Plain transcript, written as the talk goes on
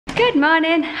Good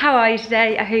morning, how are you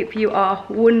today? I hope you are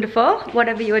wonderful,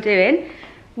 whatever you are doing.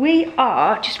 We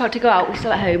are just about to go out. We're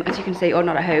still at home, as you can see, or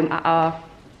not at home, at our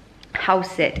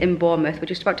house sit in Bournemouth. We're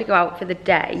just about to go out for the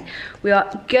day. We are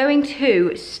going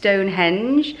to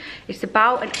Stonehenge. It's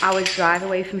about an hour's drive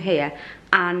away from here,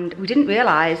 and we didn't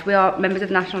realise we are members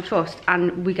of National Trust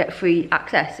and we get free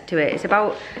access to it. It's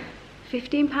about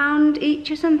 £15 each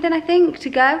or something, I think,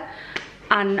 to go.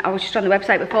 And I was just on the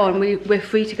website before and we're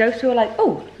free to go, so we're like,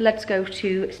 oh, let's go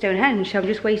to Stonehenge. So I'm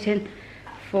just waiting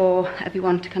for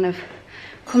everyone to kind of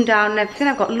come down and everything.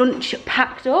 I've got lunch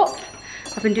packed up.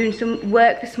 I've been doing some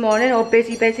work this morning, all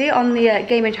busy on the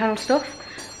gaming channel stuff.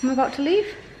 I'm about to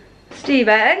leave.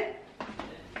 Stephen?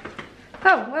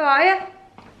 Oh, where are you?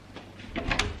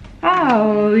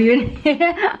 Oh, you're in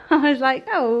here? I was like,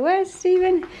 oh, where's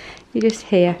Stephen? You're just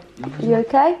here. Are you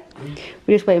okay?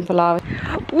 We're just waiting for Lara.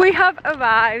 We have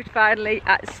arrived finally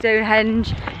at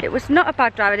Stonehenge. It was not a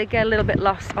bad drive. I did get a little bit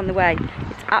lost on the way.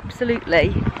 It's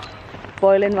absolutely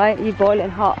boiling, right? Are you boiling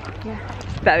hot? Yeah.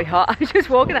 It's very hot. I was just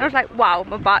walking and I was like, wow,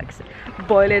 my back's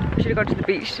boiling. I should have gone to the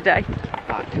beach today.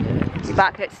 Your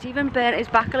back hurts. Stephen burnt his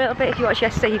back a little bit. If you watched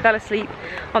yesterday, he fell asleep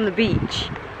on the beach.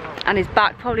 And his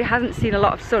back probably hasn't seen a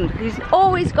lot of sun. He's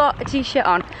always got a t-shirt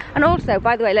on. And also,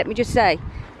 by the way, let me just say,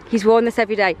 he's worn this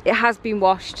every day. It has been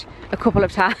washed a couple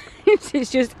of times.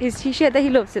 It's just his t-shirt that he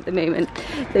loves at the moment.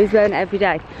 So he's wearing it every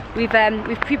day. We've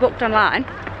pre-booked online.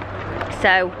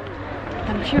 So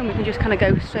I'm assuming we can just kind of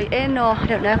go straight in, or I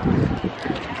don't know.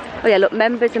 Oh yeah, look,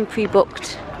 members and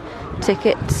pre-booked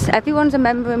tickets. Everyone's a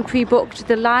member and pre-booked.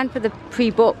 The line for the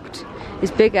pre-booked is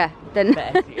bigger than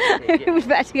it was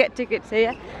better to get tickets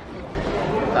here.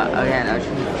 Oh yeah,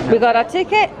 no. We got our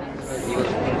ticket.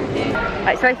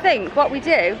 Right, so I think what we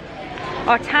do,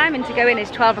 our timing to go in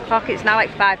is 12 o'clock. It's now like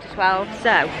 5 to 12.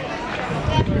 So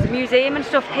there's a museum and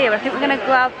stuff here. I think we're going to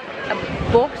grab a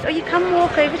bus. Or you can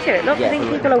walk over to it. Look, yeah, I think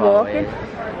people are walking.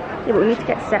 Yeah, but we need to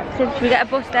get steps in. Should we get a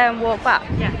bus there and walk back?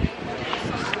 Yeah.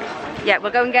 Yeah,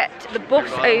 we'll go and get the bus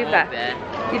over.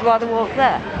 You'd rather walk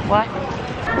there? Why?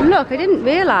 Look, I didn't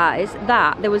realise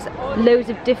that there was loads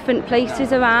of different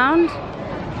places around.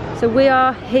 So we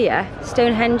are here,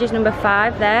 Stonehenge is number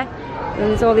 5 there,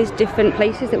 and there's all these different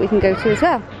places that we can go to as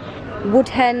well.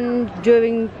 Woodhenge,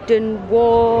 Durrington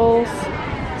Walls,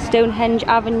 Stonehenge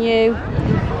Avenue.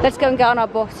 Let's go and get on our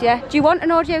bus, yeah? Do you want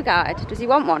an audio guide? Does he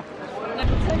want one?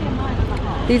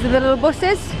 These are the little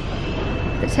buses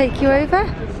that take you over.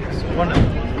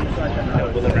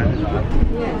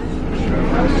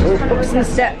 Up some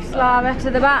steps, Lara,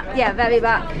 to the back. Yeah, very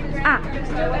back. Ah.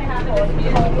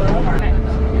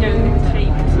 No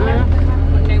treat,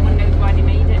 but no one knows why they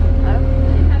made it.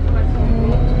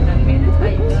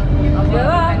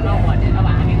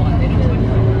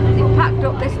 They've packed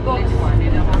up this bus.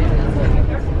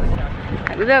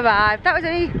 We've arrived. That was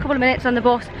only a couple of minutes on the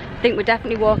bus. I think we're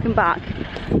definitely walking back.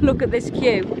 Look at this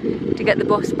queue to get the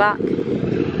bus back.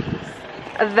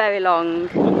 A very long.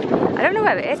 I don't know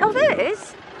where it is. Oh, there it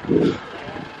is.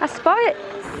 I spot it.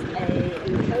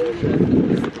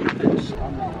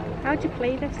 How do you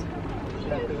play this?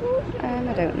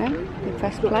 I don't know. You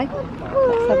press play.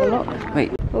 Let's have a look.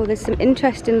 Wait. Oh, there's some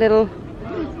interesting little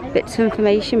bits of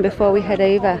information before we head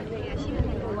over.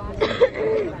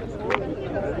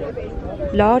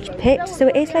 Large pits, so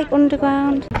it is like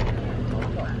underground.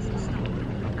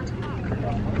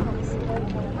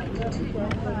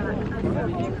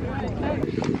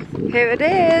 Here it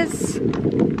is.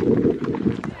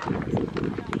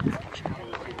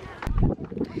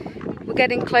 We're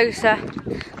getting closer.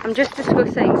 I'm just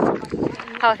discussing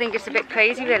how I think it's a bit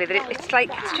crazy really, that it's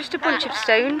just a bunch of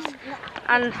stones,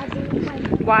 and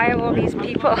why are all these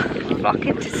people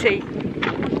flocking to see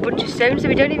a bunch of stones? So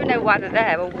we don't even know why they're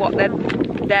there or what they're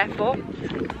there for.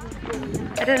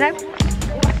 I don't know.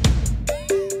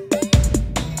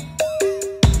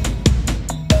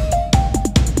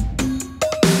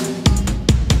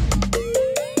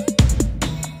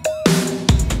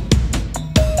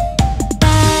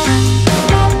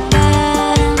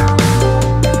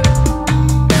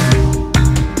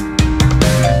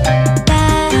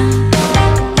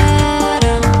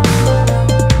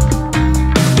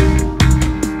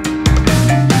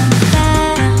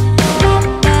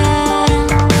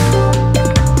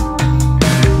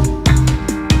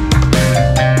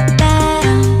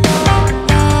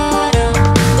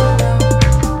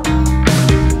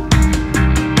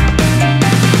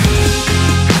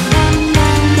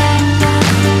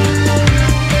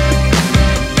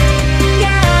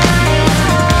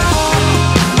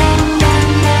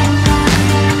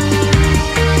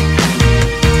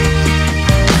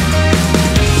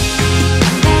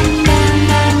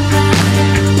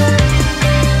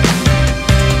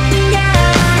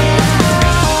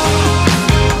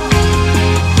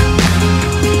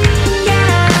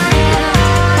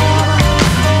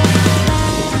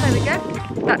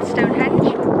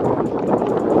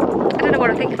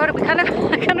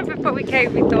 I kind of before we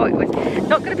came, we thought it was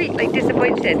not going to be like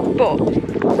disappointing, but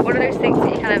one of those things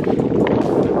that you kind of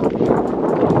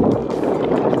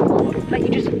like, you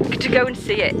just to go and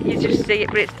see it, you just see it,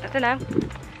 but it's, I don't know,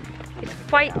 it's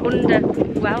quite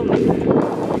underwhelming.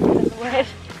 That's the word.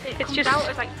 It's just out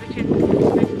as like Britain's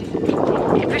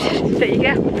there you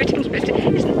go, Britain's.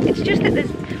 It's just that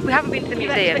we haven't been to the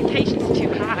museum. Expectations are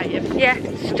too high. Yeah,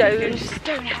 stones.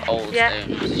 Old Yeah,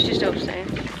 stones. it's just old stone.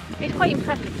 It's quite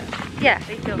impressive though. Yeah,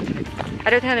 I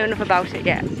don't think I know enough about it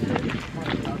yet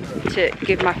to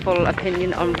give my full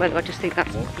opinion on whether I just think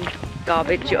that's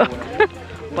garbage or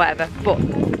whatever. But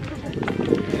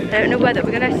I don't know whether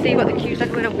we're going to see what the queue's like.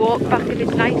 We're going to walk back if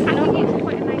it's nice. I don't think it's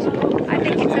quite a nice walk. I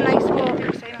think it's a nice walk.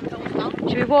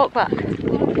 Should we walk back?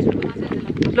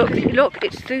 Look,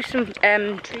 it's through some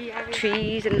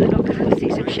trees, and look, I can see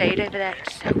some shade over there.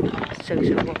 It's so warm.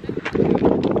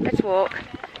 Let's walk.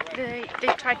 They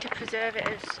tried to preserve it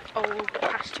as old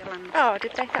pasture land. Oh,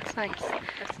 did they? That's nice.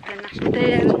 That's the national.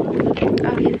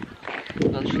 Oh yeah.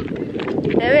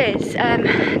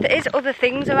 There is other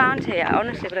things around here,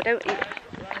 honestly, but I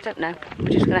don't know. We're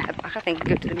just gonna head back, I think, and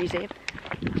go to the museum.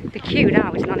 The queue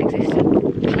now is non-existent.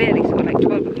 Clearly, sort of like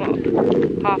 12 o'clock,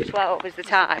 12:30 is the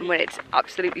time when it's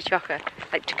absolutely chocker.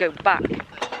 Like to go back.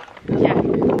 Yeah.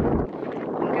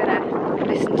 I'm gonna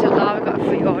listen to Lara. Got a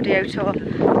free audio tour,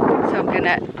 so I'm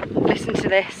gonna listen to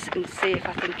this and see if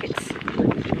I think it's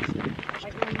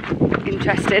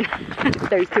interesting.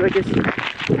 Those two are just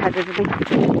ahead of me.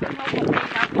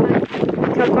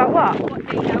 Talk about what?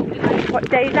 What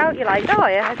days out you like? Oh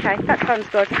yeah, okay, that sounds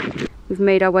good. We've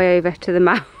made our way over to the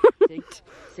mount.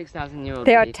 6,000-year-old.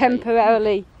 They are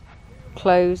temporarily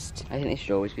closed. I think they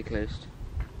should always be closed.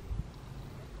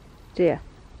 Dear,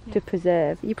 to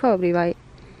preserve. You're probably right.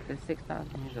 They're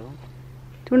 6,000 years old.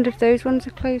 I wonder if those ones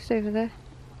are closed over there.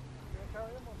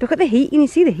 Look at the heat. Can you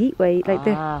see the heat wave? Like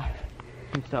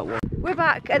We're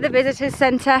back at the visitors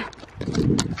centre.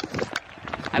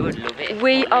 I would love it.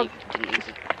 We are.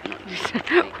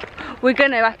 We're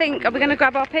gonna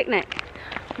grab our picnic.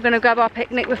 We're gonna grab our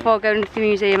picnic before going to the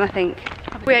museum, I think.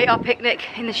 We ate our picnic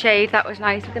in the shade. That was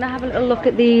nice. We're gonna have a little look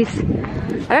at these.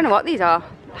 I don't know what these are.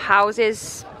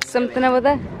 Houses, something or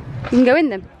other. You can go in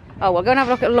them. Oh, we'll go and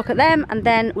have a look at them, and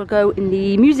then we'll go in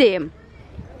the museum.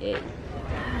 Yeah.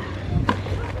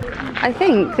 I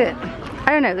think that,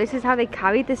 I don't know, this is how they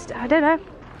carried this, I don't know.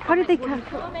 How did they carry?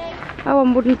 Oh,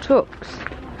 on wooden trucks.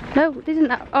 No, isn't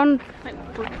that on,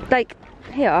 like,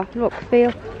 here, look,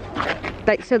 feel.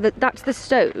 Like, so that's the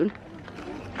stone.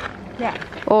 Yeah.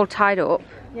 All tied up.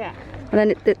 Yeah. And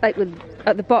then, like,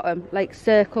 at the bottom, like,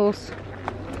 circles.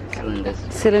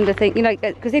 Cylinder thing, you know,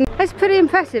 because that's pretty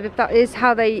impressive if that is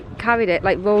how they carried it,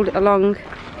 like, rolled it along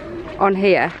on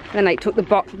here, and then like took the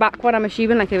back one, I'm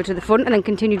assuming, like over to the front, and then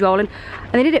continued rolling.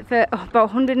 And they did it for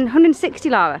about 160,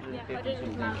 Lara.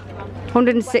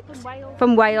 106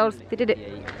 from Wales. They did it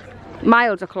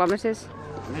miles or kilometres.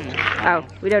 Oh,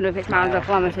 we don't know if it's miles or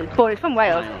kilometres, but it's from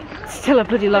Wales. It's still a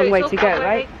bloody long way to go,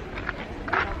 right?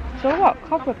 So what?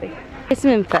 Cobwebby. Here's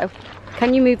some info.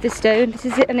 Can you move the stone? This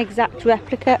is an exact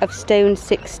replica of stone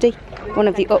 60, one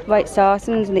of the upright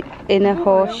sartans in the inner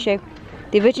horseshoe.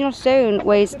 The original stone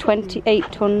weighs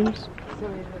 28 tons.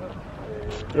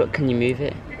 Look, can you move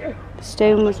it? The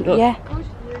stone was, look. Yeah.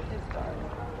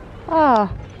 Ah.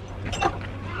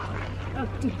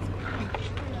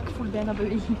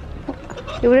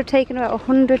 It would have taken about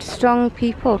 100 strong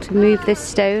people to move this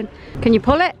stone. Can you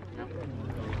pull it?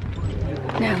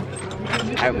 No.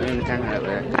 I don't really understand how it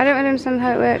works. I don't really understand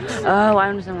how it works. Oh, I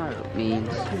understand what it means.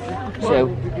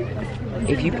 So,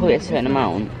 if you pull it a certain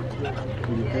amount,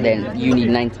 then you need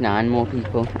 99 more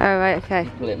people. Oh, right, okay.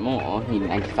 Pull it more, you need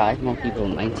 95 more people,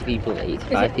 90 people,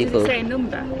 85 people. Does it say a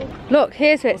number? Look,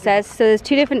 here's what it says. So there's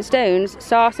two different stones,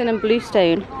 sarsen and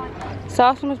bluestone.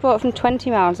 Sarsen was brought from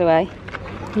 20 miles away,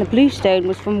 and the bluestone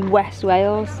was from West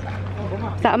Wales.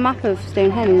 Is that a map of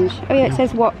Stonehenge? Oh yeah, it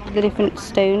says what the different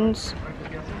stones.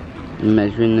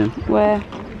 Measuring them. Where?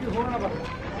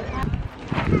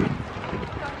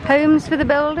 Homes for the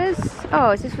builders?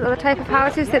 Oh, is this the type of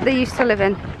houses that they used to live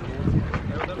in?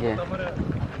 Yeah.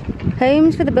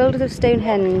 Homes for the builders of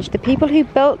Stonehenge. The people who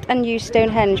built and used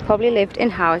Stonehenge probably lived in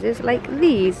houses like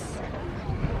these.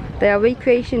 They are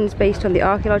recreations based on the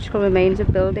archaeological remains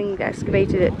of buildings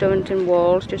excavated at Durrington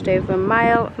Walls, just over a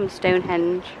mile from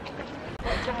Stonehenge.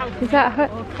 Is that a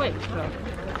hut?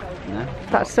 No.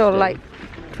 That's sort of like,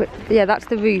 yeah, that's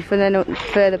the roof, and then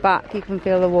further back you can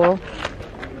feel the wall.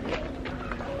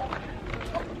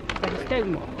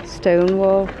 Stone wall. Stone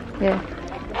wall, yeah.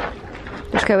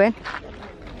 Let's go in.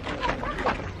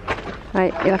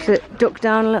 Right, you'll have to duck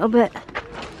down a little bit.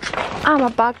 Ah, my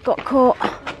bag got caught.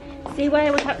 See where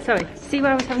I was see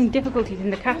where I was having difficulties in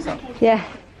the castle? Yeah.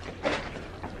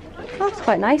 Oh, it's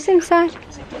quite nice inside.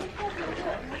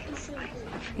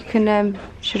 You can,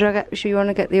 should you want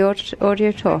to get the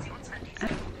audio tour?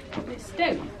 It's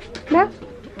stone. No,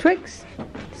 twigs.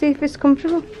 See if it's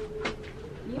comfortable.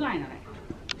 You lying on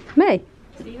it? Me?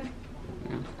 Stephen?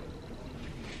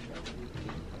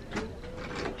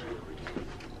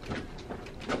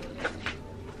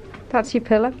 That's your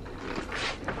pillow.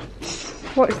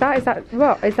 What is that? Is that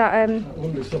what? Is that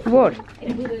wood?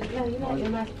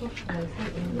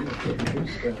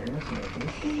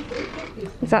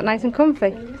 Is that nice and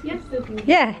comfy? Yes.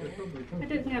 Yeah. I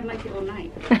don't think I'd like it all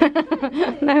night.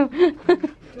 No.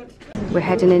 We're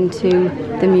heading into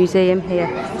the museum here.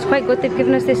 It's quite good. They've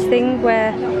given us this thing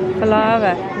where for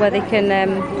Lara, where they can,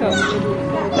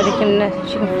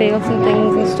 she can feel some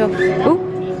things and stuff. Ooh.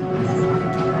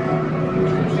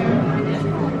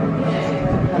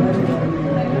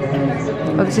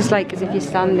 Oh, this is like as if you're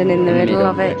standing in the middle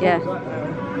of it, yeah.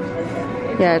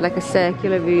 Yeah, like a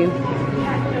circular room.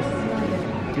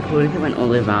 If it went all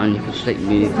the way around, you could just like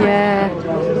move. Yeah.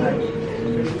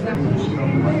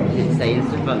 It's saying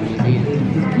stuff about the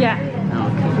museum. Yeah. Oh,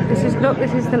 okay. This is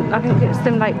them, I think it's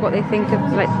them like what they think of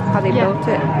like how they built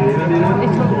it.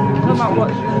 It's talk about what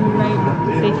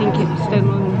they think it's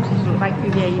stone like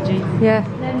through the ages. Yeah.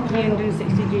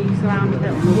 360 degrees surrounded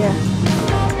it. Yeah.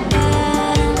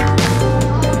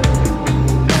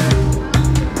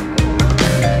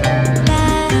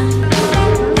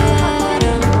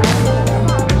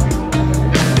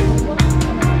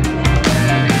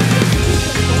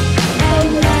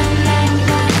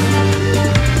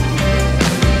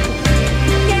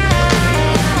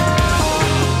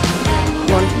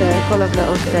 Of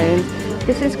little stones.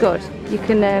 This is good. You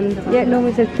can, yeah, it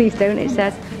normally says please don't. It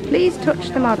says please touch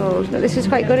the models. But this is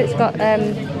quite good. It's got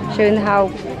showing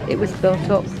how it was built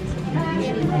up.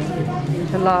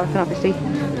 So Lara can obviously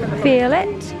feel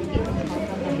it.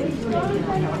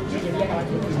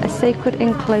 A sacred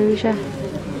enclosure.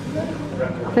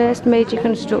 First major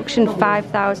construction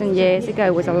 5,000 years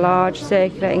ago was a large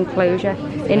circular enclosure.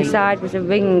 Inside was a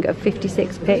ring of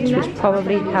 56 pits which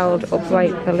probably held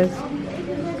upright pillars.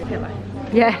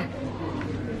 Yeah.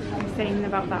 Saying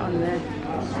about that on there.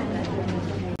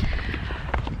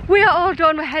 We are all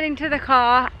done. We're heading to the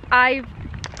car. I've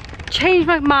changed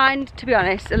my mind, to be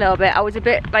honest, a little bit. I was a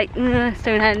bit like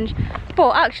Stonehenge,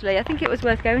 but actually I think it was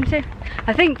worth going to.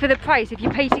 I think for the price, if you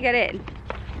pay to get in,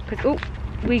 because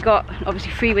we got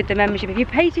obviously free with the membership. If you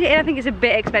pay to get in, I think it's a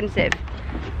bit expensive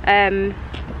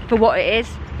for what it is.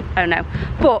 I don't know,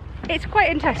 but it's quite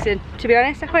interesting, to be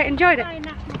honest. I quite enjoyed it.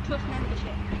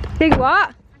 Think what?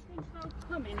 I think if I was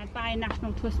coming, I'd buy a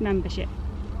National Trust membership.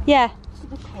 Yeah.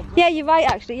 Yeah, you're right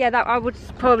actually. Yeah, that I would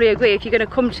probably agree. If you're going to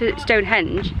come to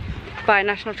Stonehenge, buy a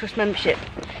National Trust membership.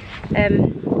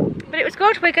 But it was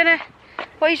good. We're going to...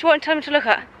 What do you want to tell me to look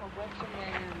at?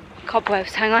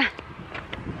 Cobwebs, hang on.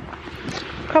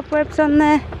 Cobwebs on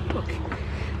there. Look.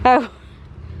 Oh.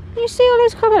 You see all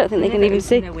those cobwebs? I don't think they can even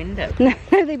see. No window. No,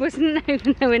 they wasn't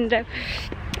open the window.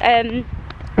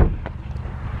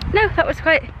 No, that was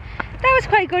quite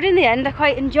good in the end. I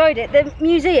quite enjoyed it. The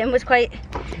museum was quite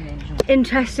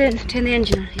interesting. Turn the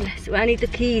engine on, yes. Well, I need the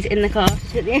keys in the car to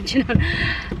turn the engine on.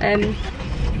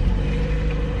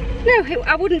 No,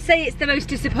 I wouldn't say it's the most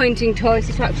disappointing tourist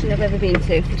attraction I've ever been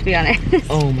to be honest.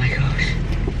 Oh my gosh.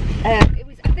 I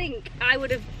think I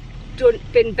would have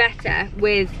been better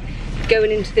with going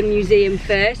into the museum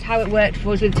first, how it worked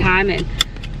for us with timing.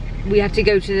 We had to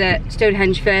go to the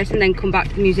Stonehenge first and then come back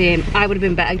to the museum. I would have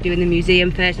been better doing the museum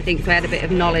first, I think, so I had a bit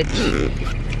of knowledge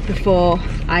before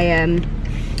I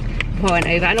went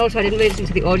over. And also I didn't listen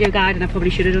to the audio guide, and I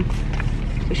probably should have done,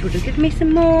 which would have given me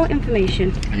some more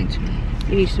information. I need some.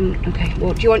 You need some, okay.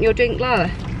 Well, do you want your drink,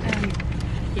 Lara?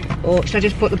 Yeah. Or should I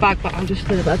just put the bag back? I'll just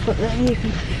put the bag back there and you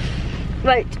can...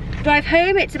 Right, drive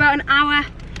home. It's about an hour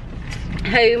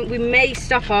home. We may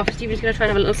stop off. Stephen's going to try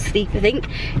and have a little sleep, I think.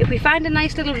 If we find a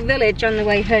nice little village on the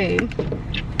way home,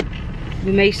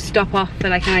 we may stop off for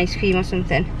like an ice cream or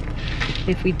something.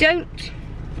 If we don't,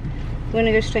 we're going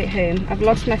to go straight home. I've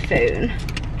lost my phone.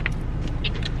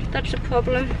 That's a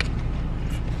problem.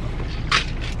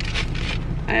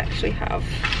 I actually have.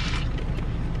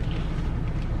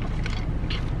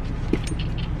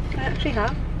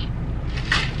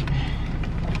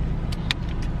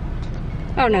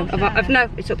 Oh no, no,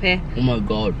 it's up here. Oh my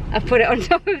god. I've put it on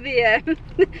top of the,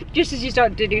 just as you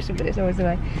start to do something, it's always the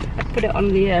way. I've put it on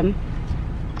the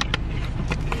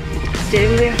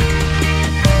steering wheel.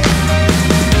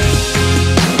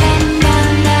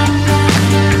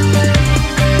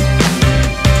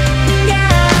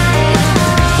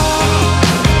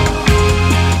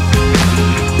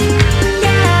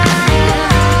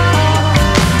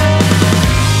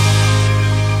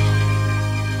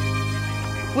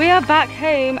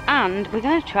 And we're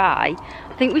gonna try,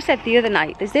 I think we said the other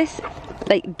night, there's this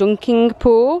like dunking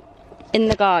pool in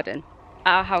the garden,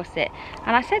 our house it.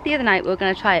 And I said the other night we were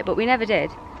gonna try it, but we never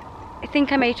did. I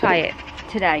think I may try it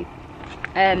today.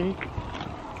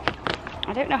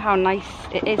 I don't know how nice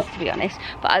it is, to be honest,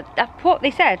 but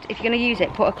they said if you're going to use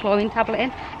it, put a chlorine tablet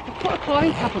in. I put a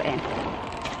chlorine tablet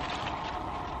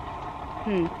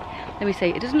in. Let me see,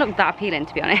 it doesn't look that appealing,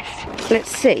 to be honest. Let's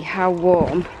see how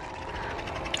warm.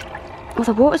 Well,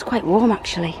 the water's quite warm,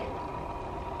 actually.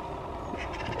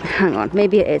 Hang on,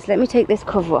 maybe it is. Let me take this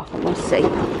cover off and we'll see.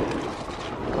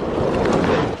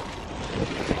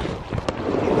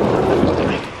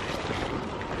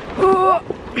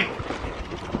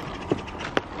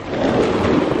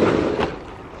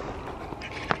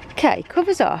 Okay,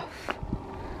 cover's off.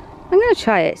 I'm going to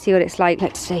try it, see what it's like.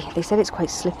 Let's see. They said it's quite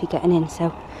slippy getting in,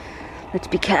 so let's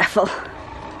be careful.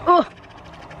 Oh!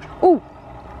 Oh!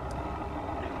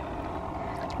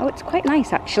 Oh, it's quite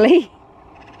nice, actually.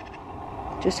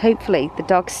 Just hopefully the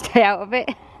dogs stay out of it.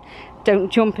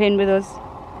 Don't jump in with us.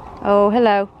 Oh,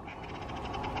 hello.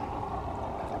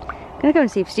 I'm going to go and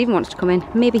see if Stephen wants to come in.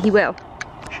 Maybe he will.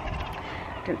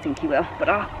 I don't think he will, but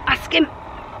I'll ask him.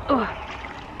 Oh.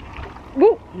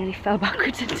 Whoa, nearly fell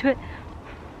backwards into it.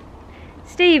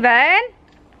 Stephen!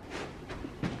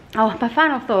 Oh, my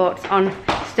final thoughts on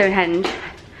Stonehenge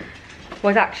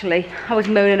was actually, I was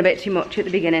moaning a bit too much at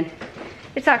the beginning.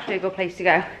 It's actually a good place to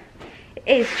go.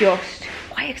 It is just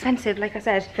quite expensive, like I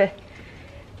said, for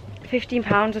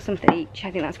 £15 or something each.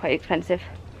 I think that's quite expensive.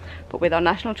 But with our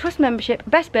National Trust membership,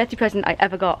 best birthday present I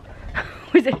ever got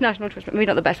was a National Trust membership. Maybe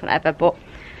not the best one ever, but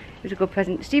it was a good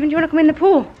present. Stephen, do you want to come in the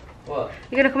pool? What?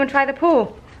 You're going to come and try the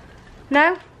pool?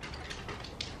 No?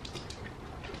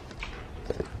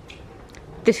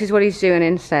 This is what he's doing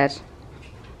instead.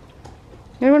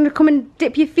 You want to come and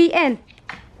dip your feet in?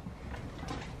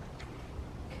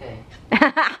 Okay.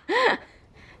 Do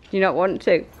you not want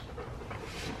to?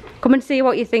 Come and see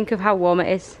what you think of how warm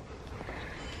it is.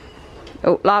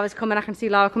 Oh, Lara's coming. I can see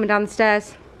Lara coming down the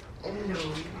stairs.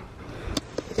 Hello.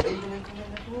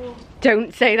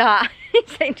 Don't say that.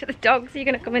 He's saying to the dogs, you're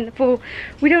going to come in the pool.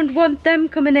 We don't want them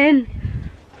coming in.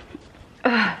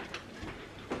 Ugh.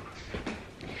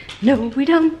 No, we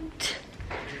don't.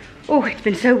 Oh, it's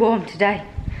been so warm today.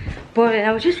 But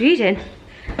I was just reading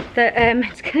that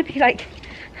it's going to be like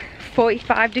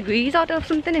 45 degrees odd or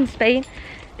something in Spain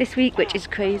this week, which is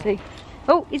crazy.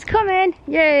 Oh, he's coming.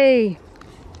 Yay.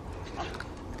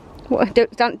 What,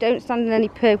 don't stand in any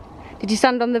poo. Did you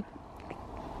stand on the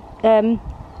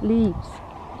leaves?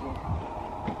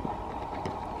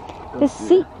 The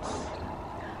seats.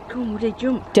 Come on, would they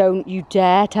jump? Don't you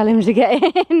dare tell him to get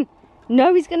in.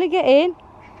 No, he's going to get in.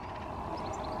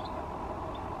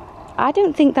 I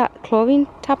don't think that chlorine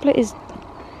tablet is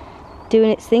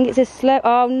doing its thing. It's a slow...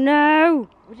 Oh, no.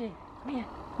 Woody, come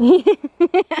here.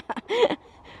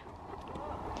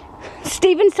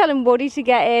 Stephen's telling Woody to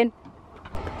get in.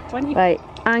 Right,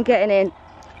 I'm getting in.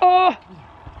 Oh!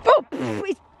 Oh! Pff,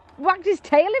 he's whacked his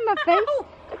tail in my face.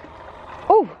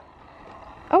 Oh!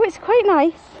 Oh, it's quite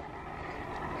nice.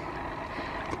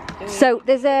 So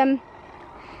there's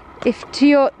if to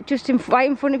your right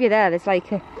in front of you there's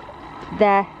like a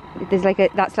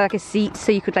that's like a seat,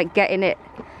 so you could like get in it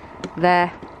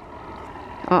there.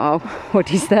 Uh oh,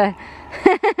 Woody's there.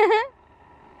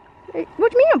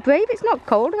 What do you mean not brave? It's not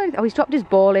cold or anything. Oh, he's dropped his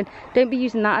ball in. Don't be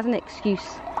using that as an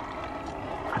excuse.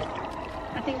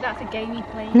 I think that's a gamey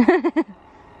place.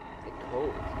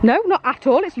 No, not at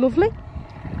all. It's lovely.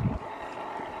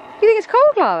 You think it's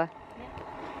cold, Lara? Yeah.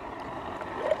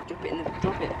 Drop it in the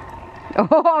drop it.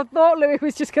 Oh, I thought Louis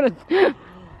was just gonna. Oh,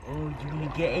 you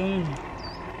want to get in?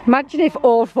 Imagine if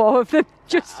all four of them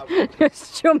just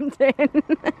jumped in.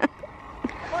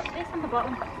 What's this on the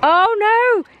bottom? Oh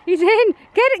no, he's in.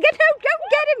 Get it, don't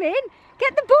get him in.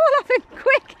 Get the ball off him,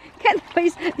 quick. Get the,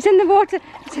 he's in the water.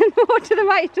 It's in the water to the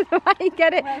right,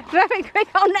 Get it. Throw it quick.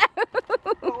 Oh no.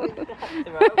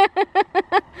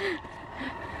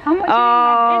 How much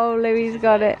Oh, Louis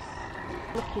got it.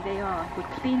 Lucky they are. We're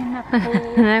cleaning that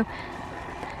pool. No.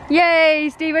 Yay,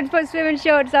 Stephen's put swimming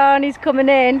shorts on. He's coming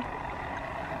in.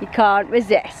 You can't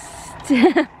resist.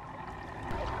 Gritty.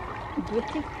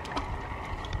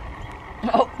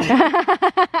 Oh.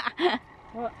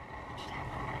 What?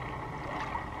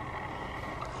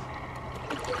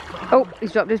 Oh,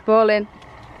 he's dropped his ball in.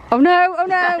 Oh no, oh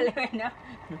no.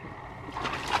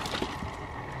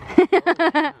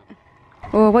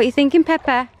 Oh, what are you thinking,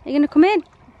 Pepper? Are you going to come in?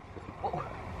 What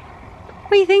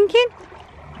are you thinking?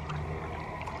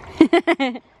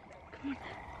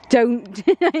 Don't.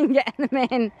 I'm getting them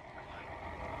in.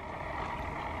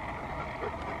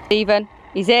 Stephen,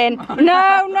 He's in.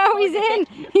 No, no, he's in.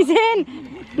 He's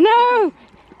in. No.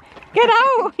 Get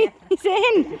out. He's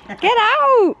in. Get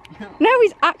out. No,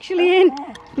 he's actually in.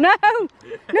 No.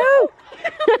 No.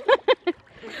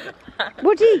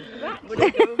 Woody.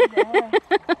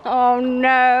 Oh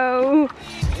no.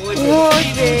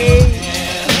 Woody.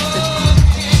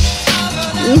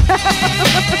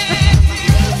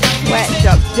 Wet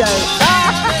shop joke.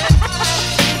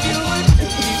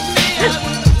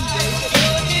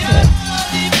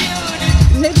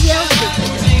 Nobody else did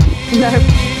it. No,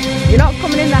 you're not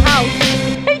coming in the house.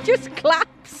 He just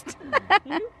collapsed.